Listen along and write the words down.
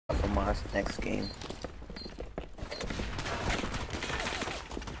for my next game.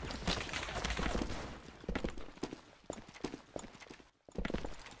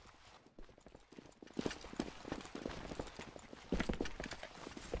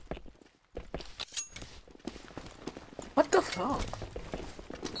 What the fuck?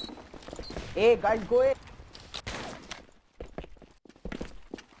 Hey guys, go in.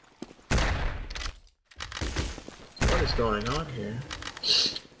 What is going on here?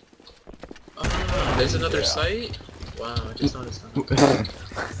 Oh, there's another site? Wow, I just noticed that.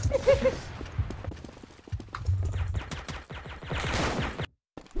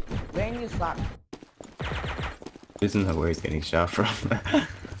 When you suck. Isn't that where he's getting shot from?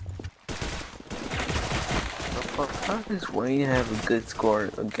 How does Wayne have a good score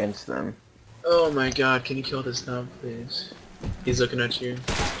against them? Oh my god, can you kill this now, please? He's looking at you.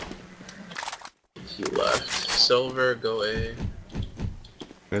 He left. Silver, go A. You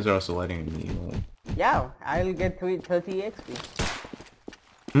guys are also letting me know. Yeah, I'll get 30 XP.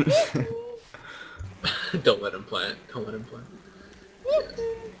 Don't let him plant. Don't let him plant.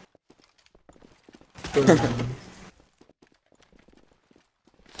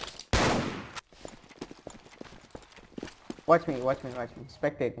 Watch me.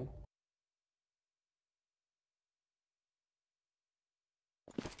 Spectating.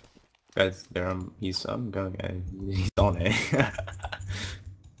 Guys, there he's going. He's on it.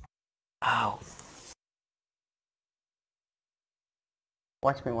 Ow.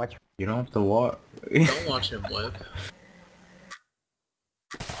 Watch me. You don't have to walk. Don't watch him whip.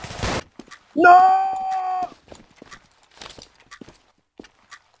 No!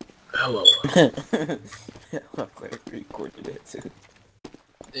 Hello. I'm glad we recorded that too.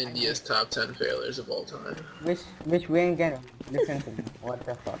 India's top 10 failures of all time. Which Wayne get him? Listen to me. What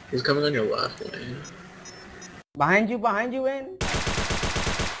the fuck? He's coming on your left lane. Behind you, Wayne.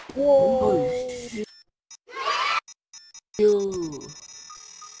 Whoa! Yo.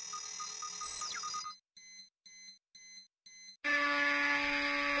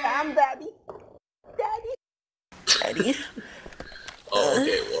 I'm daddy. Daddy? Oh,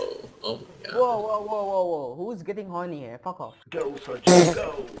 okay, whoa. Oh my god. Whoa. Who's getting horny here? Fuck off. Go, Sergeant,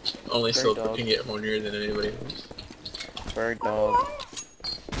 go! Only Bird Silver dog. can get hornier than anybody else. Bird dog.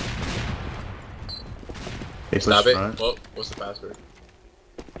 They push Stop it. front. Whoa, what's the password?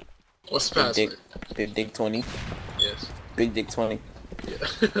 What's the Big password? Dick. Big Dick 20. Yes. Big Dick 20. Yeah.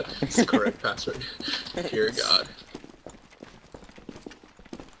 It's the correct password. Dear God.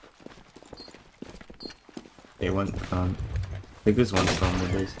 They went I think there's one from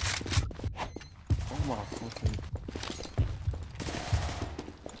with this. Oh my fucking...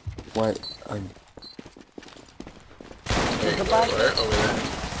 What? There you go, alert over there.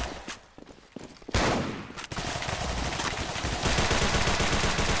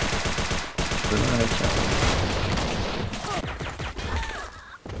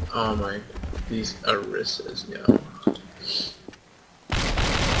 Oh my, these Arisas, yo.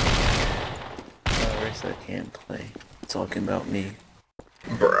 I can't play. Talking about me.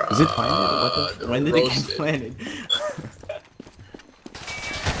 Bruh. Is it planted? What the, when did it get planted?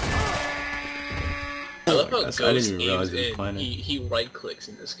 I love how I Ghost didn't even realize aims it was in. planted. He right clicks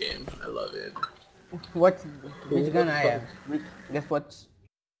in this game. I love it. Which gun I have? Guess what?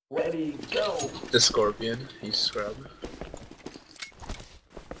 Ready, go! The Scorpion, you scrub.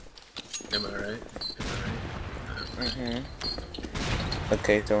 Am I right? Mm-hmm.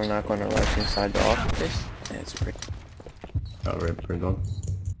 Okay, so we're not going to rush inside the office? That's pretty... Oh, rip, bird dog.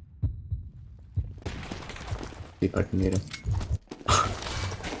 See if I can get him.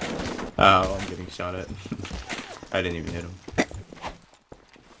 Oh, I'm getting shot at. I didn't even hit him.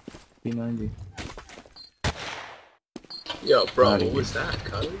 P90. Yo, bro, Outta what here. was that,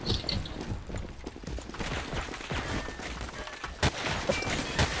 cuz?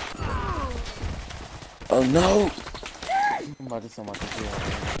 Oh no! I'm about to sell my computer.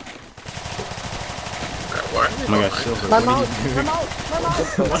 Alright, why are they Oh my behind gosh, Silver, My what are you doing?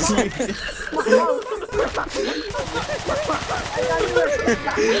 mouse! Ready, go!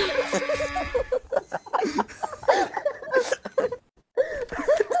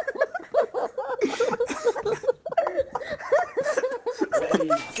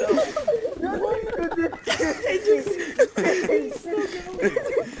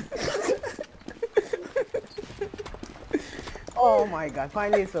 Oh my god,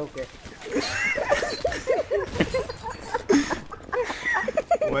 finally it's okay.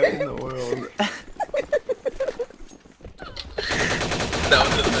 What in the world? That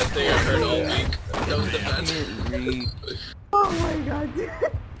was the best thing I've heard all week. That was the best. Oh my god.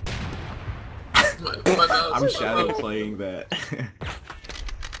 My mouse. I'm shadow playing that.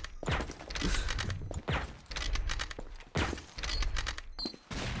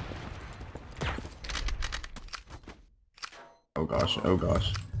 gosh, oh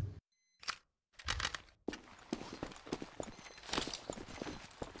gosh.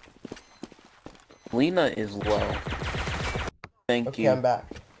 Lena is low. Thank Okay, you. I'm back.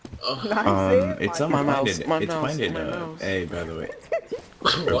 Oh. It's My mouse, unblinded. my It's mouse, blinded. my mouse. A, by the way.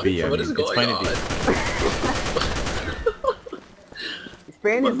 Or What? B, I What mean. is It's going blinded on? B.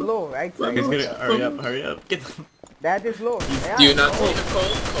 Spain is low, right My side. Guys, mouse- get it. Hurry up. Get them. That is low. Do you not see him, Cole?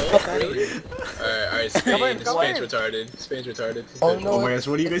 Fuck outta Really? here. Alright, Come Spain. in, come Spain's in. retarded. Spain's retarded. Oh no! Oh my gosh,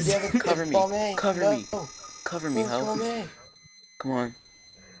 what are you guys the doing? other Cover kid me. from A. Cover No. me. Cover me, Who's help. from A? Come on.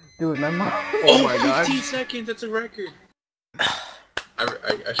 Dude, my mom. Oh my gosh. 15 seconds, that's a record. I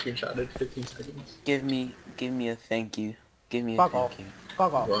screenshotted 15 seconds. Give me a thank you. Give me a Fuck thank off. you.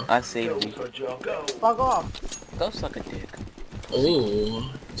 Fuck off. Well, I Go, saved you. Virgil, go. Fuck off. Go suck a dick.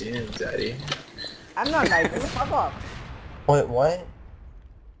 oh, damn, daddy. I'm not like this. Fuck off. Wait, what?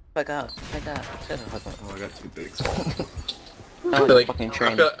 Fuck up. Fuck up. Shut the fuck up. Oh, I got 2 bigs. I I'm feel like fucking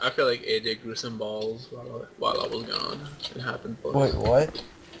trainer. I feel like AJ grew some balls while I was gone. It happened. Boys. Wait, what?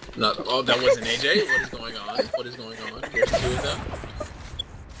 Not. Oh, that wasn't AJ. What is going on? What is going on? There's 2 of them.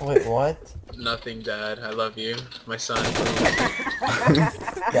 Wait, what? Nothing, Dad. I love you, my son.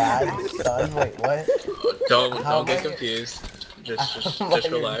 Dad, son, wait, what? Don't How get am I- confused. Just How am I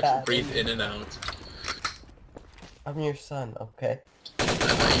your relax. dad? Breathe in and out. I'm your son, okay? I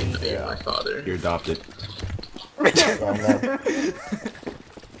know you know you're my father. You're adopted. Yeah,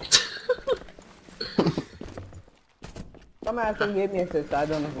 Some ass thing gave me a sister. I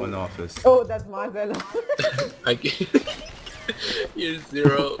don't know. One Who. office. Oh, that's Marcelo. I you're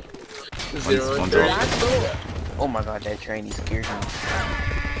 0 and 3. That's low. Oh my god, that train, he scared me.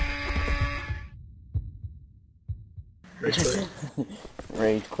 Rage quit.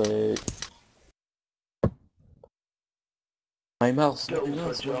 Rage quit. My mouse. Go, My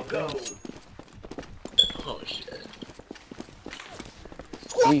mouse. Virgil, go. Oh shit.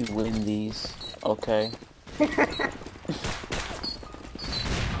 We win these. Okay.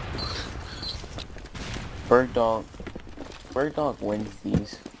 Bird dog wins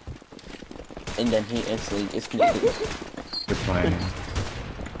these. And then he instantly gets muted. You're planning.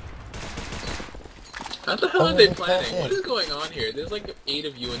 How the hell Oh, are they that's planning? it. What is going on here? There's like 8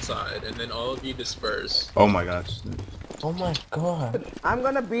 of you inside, and then all of you disperse. Oh my gosh. Oh my god. I'm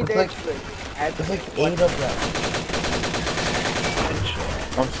gonna beat It's it. like- At There's like 8 of them.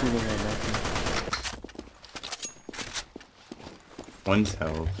 I'm shooting right now. One's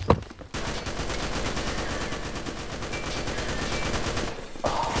health.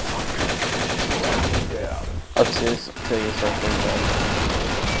 Upstairs, kill yourself.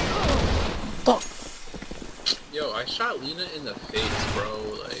 Fuck. Yo, I shot Lena in the face, bro.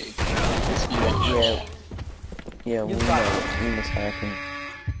 Like, just be watch. Yeah, we know hacking.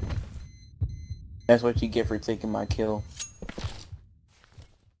 That's what you get for taking my kill.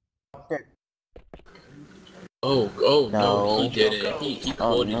 Oh no, No. he didn't. He Oh,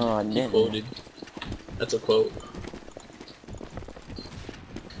 quoted. no, I he didn't. quoted. That's a quote.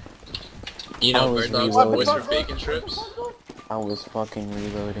 You I know, was Bird Dog's reloading. voice for bacon strips. I was fucking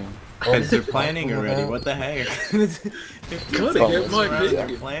reloading. Guys, they're planning already. What the heck? Gotta get my They're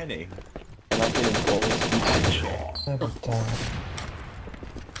bacon. planning. And I'm getting bullets. Every time.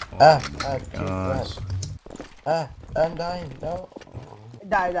 Oh I my have 2 gosh. friends. I'm dying, no.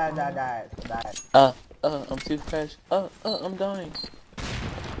 Die. I'm too fresh. I'm dying.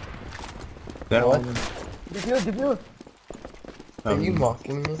 That What? one. Defuse. Are you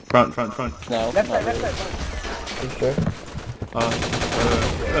mocking me? Front. No, Left not side. really. You sure? Okay.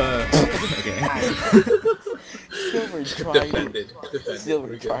 Silver tried. Defended. Silver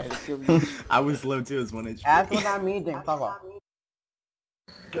We're good. tried. Silver. I was low too as 1 HP. That's what I'm eating. Fuck off.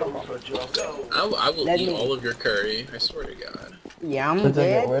 Go, Virgil, go. I will Let eat me- all of your curry. I swear to God. Yeah, I'm It's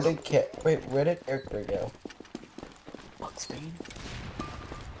okay, dead. where did character go? Fuck Spain.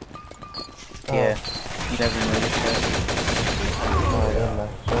 Oh. Yeah. You never noticed that. Oh,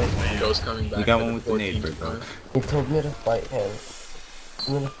 yeah, Joe's coming back. You got for one the with the nade, 14th Bird Dog. time. He told me to fight him.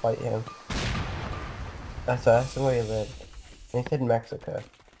 I'm gonna fight him. That's the way he lived. And he said Mexico.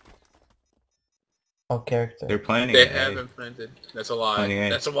 Oh, character. They're planning. They it, have eh? implanted. That's a lie. Planning, eh?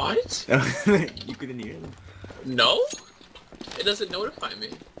 That's a what? You couldn't hear them. No? It doesn't notify me.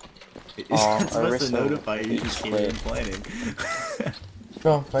 It's Aw, not supposed to Arissa notify you. You eats just hear quit. them planning.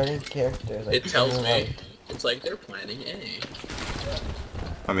 No, I'm fighting characters. It tells me. It's like they're planning A.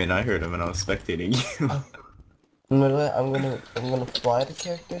 I mean, I heard him and I was spectating you. I'm gonna fly to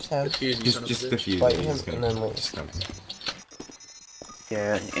character's house. Defuse, you son of a just bitch. defuse. Fight He's him gonna and then leave. just come.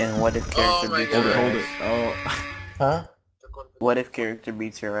 Yeah, and what if Oh character my beats God. your Hold it. ass? Oh. Huh? What if character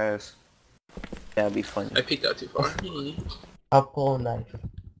beats your ass? That'd be funny. I peeked out too far. I'll pull a knife.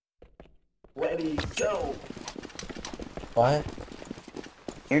 Ready, go. What?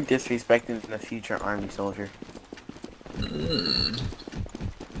 You're disrespecting the future army soldier.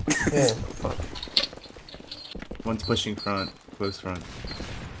 Yeah. One's pushing front, close front.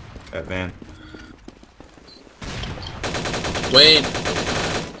 That van. Wayne!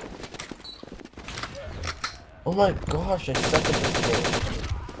 Oh my gosh, I suck at this game.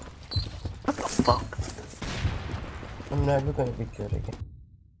 What the fuck? I'm never gonna be good again.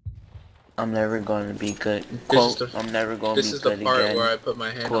 I'm never going to be good. This Quote, is the- I'm never going to be This is good the part again. where I put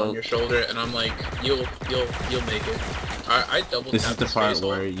my hand Quote. on your shoulder and I'm like, you'll make it. I double This tap is the the part space bar.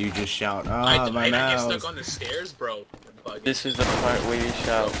 where you just shout, I ah, my get mouse. stuck on the stairs, bro. Buggy. This is the part where you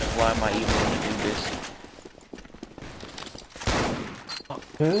shout, why am I even going to do this?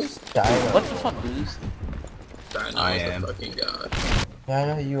 Who's dying? What the fuck, Booze? Dino I is am. the fucking god. Yeah, I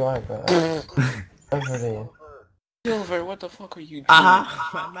know you are, but I'm for you. Silver, what the fuck are you doing? Ah,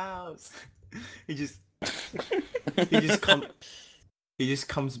 my mouse. He just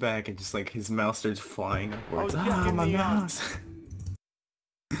comes back and just like his mouse starts flying upwards. Ah, my mouse.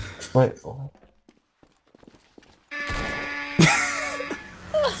 Wait, what?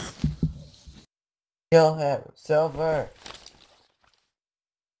 Kill him, Silver.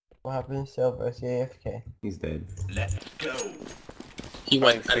 What happened to Silver? Is he AFK? He's dead. Let's go. He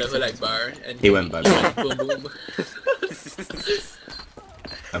went Fix Allahu it. Akbar and He went by me. boom boom.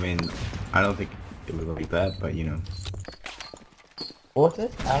 I mean, I don't think it was like that, but you know. What's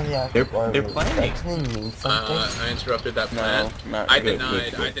this? They're playing. That doesn't mean something. I interrupted that No, plan. not I really.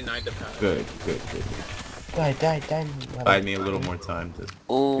 denied. good. I denied the pass. Good. Die. Buy me a little more time to pick up people.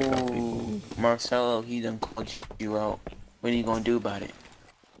 Oh, Marcelo, he done called you out. What are you gonna do about it?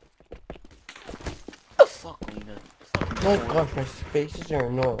 What the fuck, Lena? Oh my gosh, my spaces are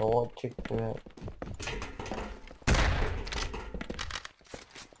annoying. I want to check them out.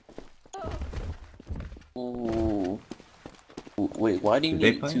 Ooh. Wait, why do you Did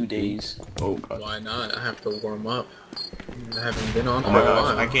they need play? 2 days? Oh god. Why not? I have to warm up. I haven't been on Oh for my a gosh,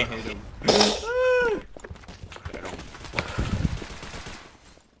 while. I can't hit him.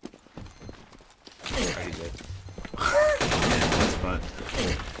 Already dead. That's fun.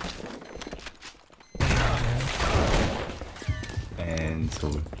 And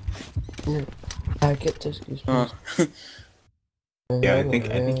so I get this goosebumps. yeah, I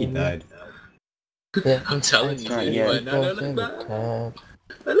think he died. Yeah. I'm telling you, Not dude. yet. But no, look back.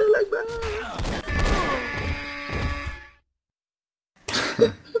 I look like that.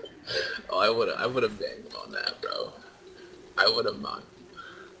 Oh, I would have banged him on that, bro. I would have not.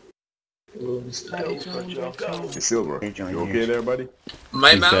 Ooh, Go, go. Hey, Silver, Hey, John, you here. okay there, buddy?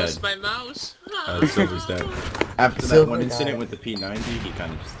 My He's mouse, dead. my mouse. Silver's dead. After that Silver one incident died. with the P90, he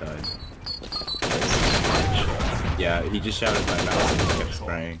kind of just died. Yeah, he just shouted my mouse and just kept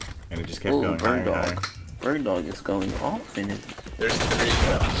spraying. And it just kept Ooh, going higher bird and higher. dog. Bird dog is going off in it. There's three.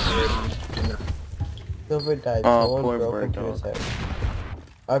 In the Silver died. Oh, Someone poor broke bird into his dog. house.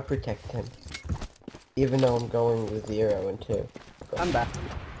 I protect him. Even though I'm going with 0 and 2. I'm back.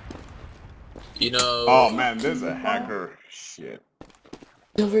 You know. Oh man, there's a hacker. Shit.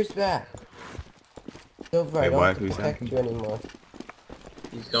 Silver's back. Silver, I Wait, don't what? have to Who's protect hacking? you anymore.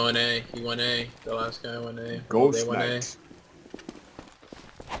 He's going A. He went A. The last guy went A. Ghost They went A. Knight.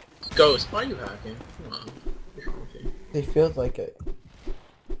 Ghost, why are you hacking? Come on. It feels like it.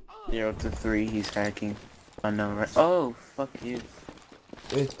 0 to 3, he's hacking. I know, right? Oh, fuck you.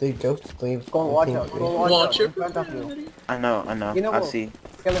 If the ghost leaves, Go watch out. Go watch Watch out. your In front of you. I know. You know I what? see.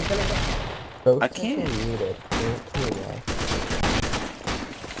 Kill him. Ghost I can't. is muted. Yeah.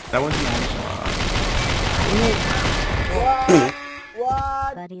 That wasn't even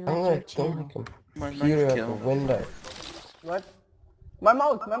What? Buddy I'm left gonna your kill my channel. computer out the window. What? My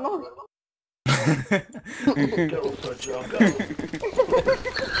mouse. Go, Joe, go.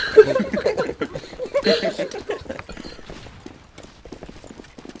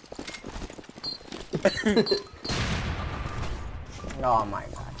 Oh my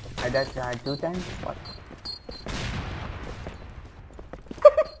god. I just tried 2 times? What?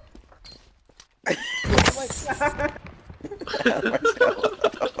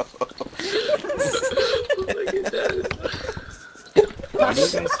 Why do you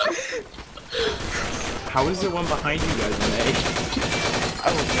guys... How is there one behind you guys on A?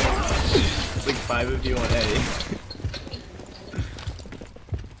 It's like 5 of you on A.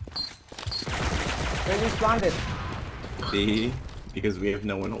 Where you planted? B, because we have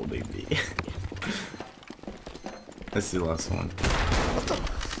no one holding B. That's the last one.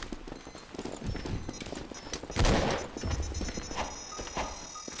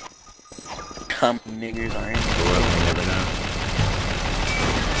 How many niggers are in? Well, we never know.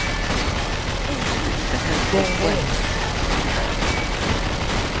 Okay.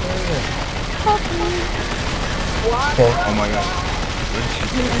 Oh my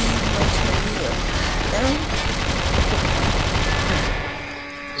god.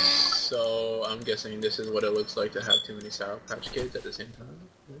 So I'm guessing this is what it looks like to have too many Sour Patch Kids at the same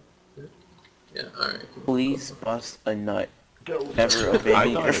time. Yeah, alright. Please bust a nut. Go Never for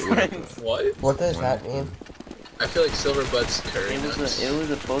abandon thought your it was- friends. What? What does that mean? I feel like Silverbutt's curry It nuts. was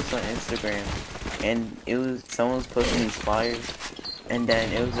a post on Instagram, and it was someone was posting these flyers, and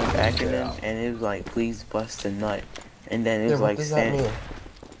then it was an acronym, and it was like, please bust a nut, and then it Yeah, was what like, does that mean?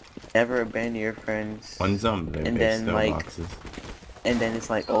 never abandon your friends, One zombie And base then, though like, boxes. and then it's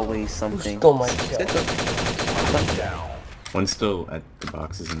like always Who something. stole my kill? One's still at the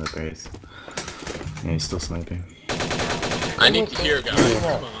boxes in the base. Yeah, he's still sniping. I need to hear, guys.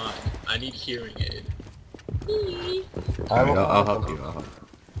 Come on. I need hearing aid. Alright, I'll help you. I'll help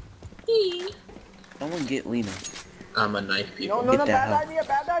you. Someone get Lena. I'm a knife No, people. no, Get no, that bad help. idea,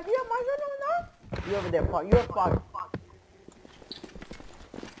 Michael, no. You over there, fuck. You're fuck.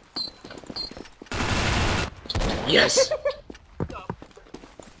 Yes!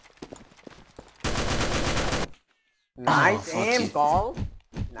 Nice fuck aim, you. Call.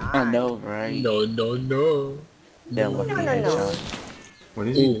 Nice. I know, right? No, no, no. That lucky no. headshot. What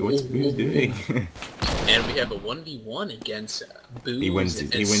is he? What's Booze doing? And we have a 1v1 against Booze He wins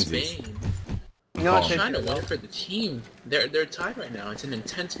and it. He wins this. Spain. You know Oh. what? He's trying to win it for the team. They're tied right now. It's an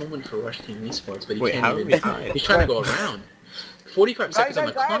intense moment for Rush Team Esports, but he Wait, can't how are even. we tied? He's trying to go around. 45 seconds on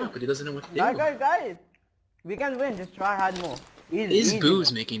the guys. clock, but he doesn't know what to do. Guys. We can win. Just try hard more. Easy, Is easy.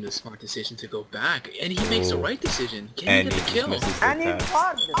 Booze making the smart decision to go back? And he makes the right decision. Can And he he get the just kill? misses the And he tap.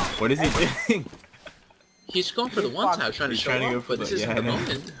 fucked. What is he doing? He's going for the one tap, trying to He's show trying to go off, for but this the- isn't yeah, the I know.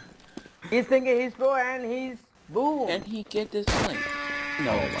 moment. He's thinking he's pro and he's boom. Can he get this one?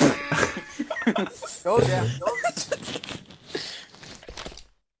 No. Go there.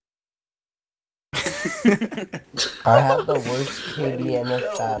 I have the worst KD in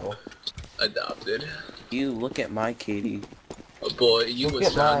this battle. Adopted. You look at my KD. Oh boy, you Look was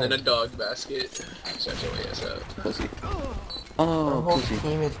at found mine. in a dog basket. Shut your ass up. Pussy. The Oh, whole pussy.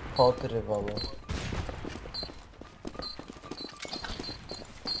 team is positive on me.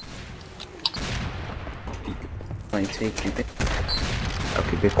 Might take you back.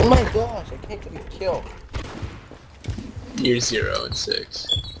 Okay, big Oh my gosh, I can't get a kill. You're 0 and 6.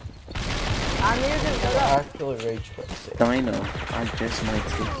 I'm using I the actually rage quit. Dino, I just might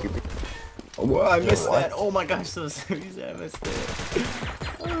take you back. Whoa, I missed what? that. Oh my gosh, so serious. I missed it.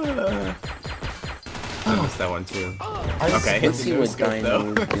 I missed that one too. Okay, Let's see what scope,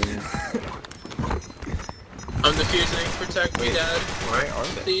 Dino though. is doing. I'm defusing. Protect me, Dad. Where are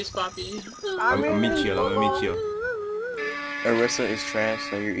they? Please, Poppy. I'll meet you. I'll meet you. Arissa is trash,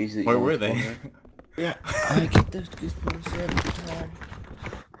 so you're easy. Where were they? Yeah. I get those goosebumps every time.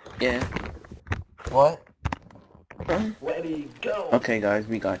 Yeah. What? Ready, go. Okay, guys,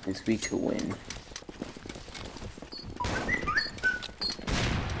 we got this. We could win.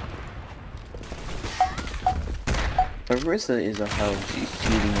 Arissa is a hoe. She's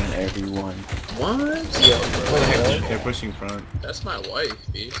cheating on everyone. What? Yo, bro. Wait, really? They're pushing front. That's my wife,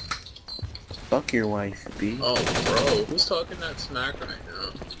 B. Fuck your wife, B. Oh, bro. Who's talking that smack right now?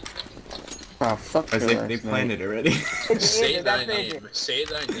 Oh, fuck her As they last night. planned it already. Say thy That's name. Say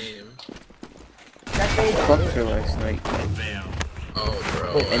thy name. Fuck her last night. Oh,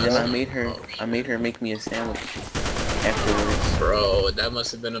 bro. And then that's- I made her. oh, I made her make me a sandwich. Afterwards. Bro, that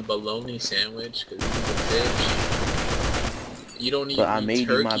must have been a bologna sandwich, cause he's a bitch. You don't But I eat made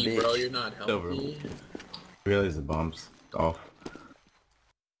you my turkey, bro. bitch. You're not Over. healthy. Realize the bomb's off.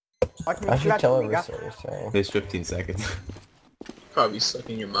 Watch me I should clutch, tell nigga. her so. There's 15 seconds. Probably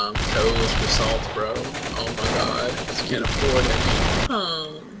sucking your mom's toes for salt, bro. Oh my god. You can't afford it.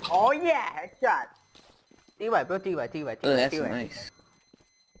 Oh. Oh yeah, headshot. T-Y, bro, T-Y. Oh, that's nice.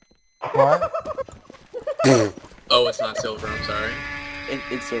 What? Oh, it's not silver. I'm sorry.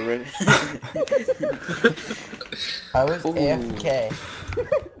 It's a red. I was Ooh. AFK.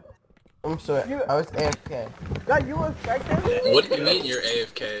 I'm sorry, I was AFK. God, you expected? What do you mean you're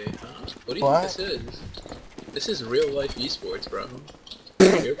AFK? Huh? What do you What? think this is? This is real life esports, bro. No,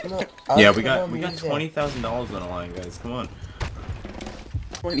 I Yeah, was we got gonna use it. $20,000 on the line, guys. Come on.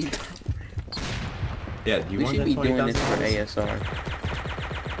 20. Yeah, do you We want should that be doing $20,000? this for ASR.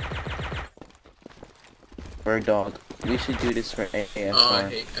 Bird dog. We should do this for Oh, I ASR.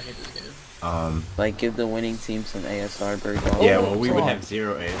 hate this game. Like, give the winning team some ASR, bird dog. Yeah, Oh, well, we would God. have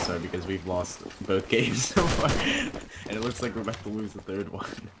 0 ASR because we've lost both games so far. And it looks like we're about to lose the third one.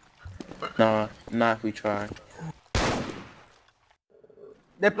 Nah, not if we try.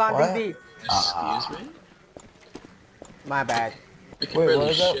 They're planting What? B. Excuse me? My bad. I can Wait, barely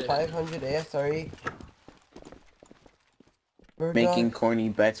what is that? shit. 500 ASRE? Bird Making dog? corny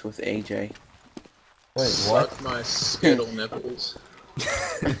bets with AJ. Wait, what? Suck my skittle nipples.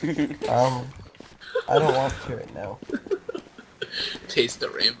 I don't want to right now. Taste the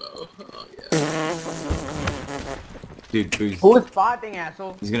rainbow. Oh yeah. Dude, Booze. Who's farting,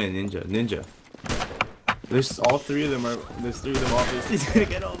 asshole? He's gonna ninja. There's all three of them there's three of them obviously. He's gonna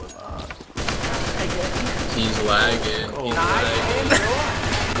get all of them. He's lagging. Oh, He's Nice!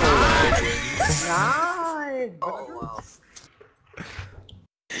 lagging. Oh, wow.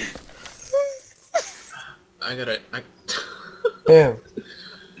 Damn.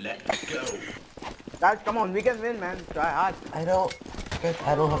 Let's go. Guys, come on, we can win, man. Try hard. I don't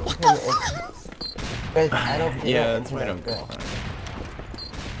have to pay my Guys, I don't pay Yeah, my that's why I don't internet go. bill.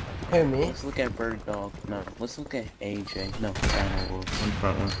 Who, me? Let's look at Bird Dog. No, let's look at AJ. No, Dino Wolf. One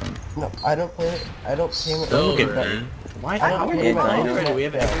front. No, I don't pay my Silver. internet bill. Why I don't Yeah, pay my Dino. internet We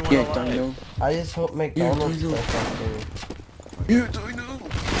have bill. everyone Yeah, alive. Dino. I just hope McDonald's Dino. does something. Yeah, Dino.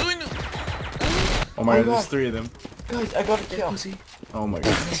 Oh my Oh god, there's God. three of them. Guys, I got a kill. Pussy. Oh my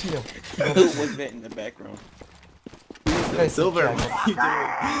god. Kill. Who was that in the background? Guys, Silver, check. what are you doing?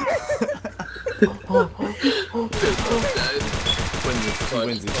 He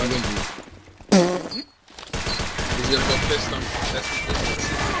wins these. He's gonna go fist him. That's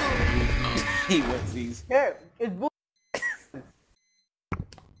what He wins these. Here, it's boo.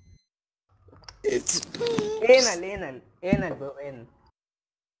 It's Anal, bro, anal.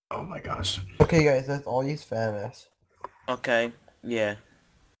 Oh my gosh. Okay, guys, that's all use FAMS. okay. Yeah.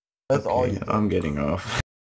 That's all Okay, you. I'm getting off.